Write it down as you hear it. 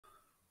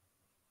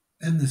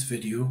In this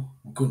video,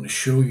 I'm going to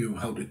show you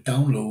how to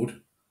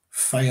download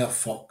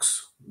Firefox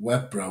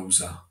web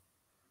browser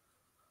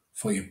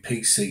for your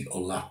PC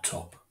or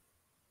laptop.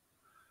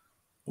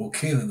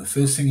 Okay, then the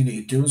first thing you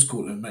need to do is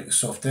go to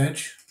Microsoft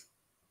Edge,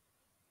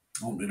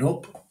 open it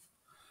up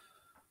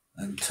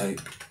and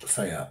type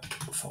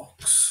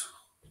Firefox.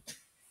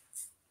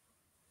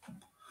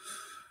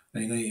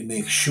 Now you need to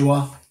make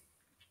sure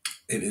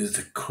it is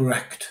the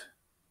correct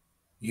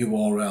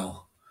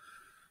URL.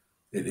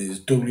 It is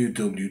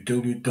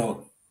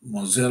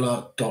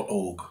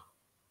www.mozilla.org.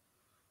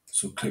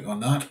 So click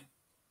on that,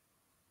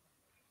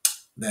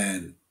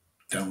 then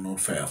download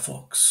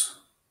Firefox.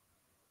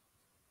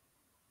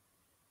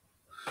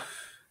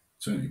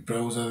 So in your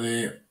browser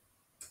there,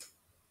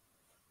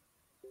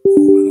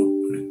 open up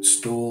and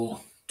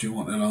install. Do you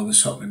want to allow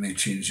this happening? May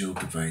change your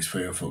device.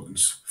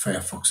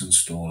 Firefox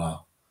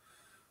installer.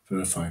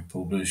 Verify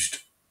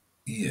published.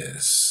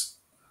 Yes.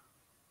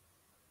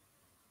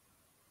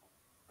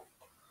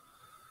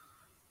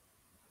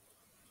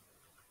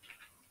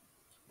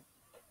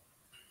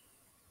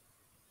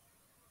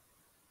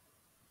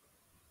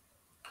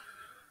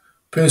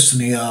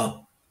 Personally, I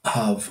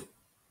have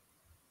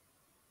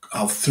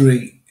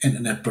three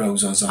internet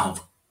browsers. I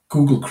have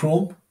Google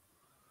Chrome.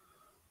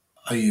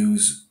 I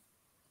use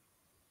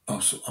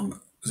I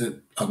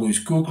use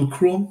Google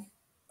Chrome,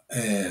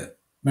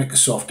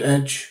 Microsoft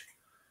Edge.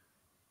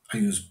 I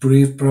use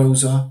Brave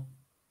browser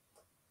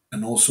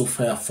and also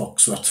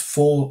Firefox. So that's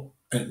four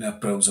internet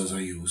browsers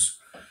I use.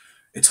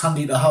 It's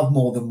handy to have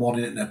more than one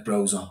internet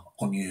browser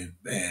on your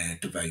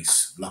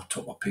device,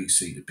 laptop or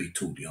PC, to be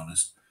totally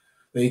honest.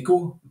 There you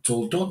go, it's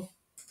all done.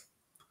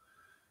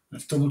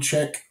 Let's double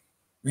check.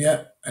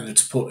 Yeah, and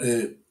it's put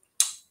a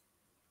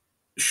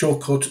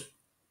shortcut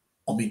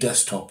on my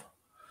desktop.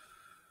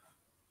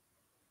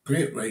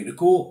 Great, ready to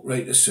go,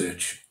 ready to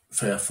search.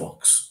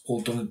 Firefox,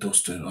 all done and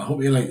dusted. I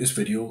hope you like this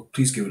video.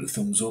 Please give it a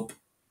thumbs up.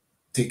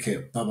 Take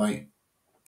care, bye bye.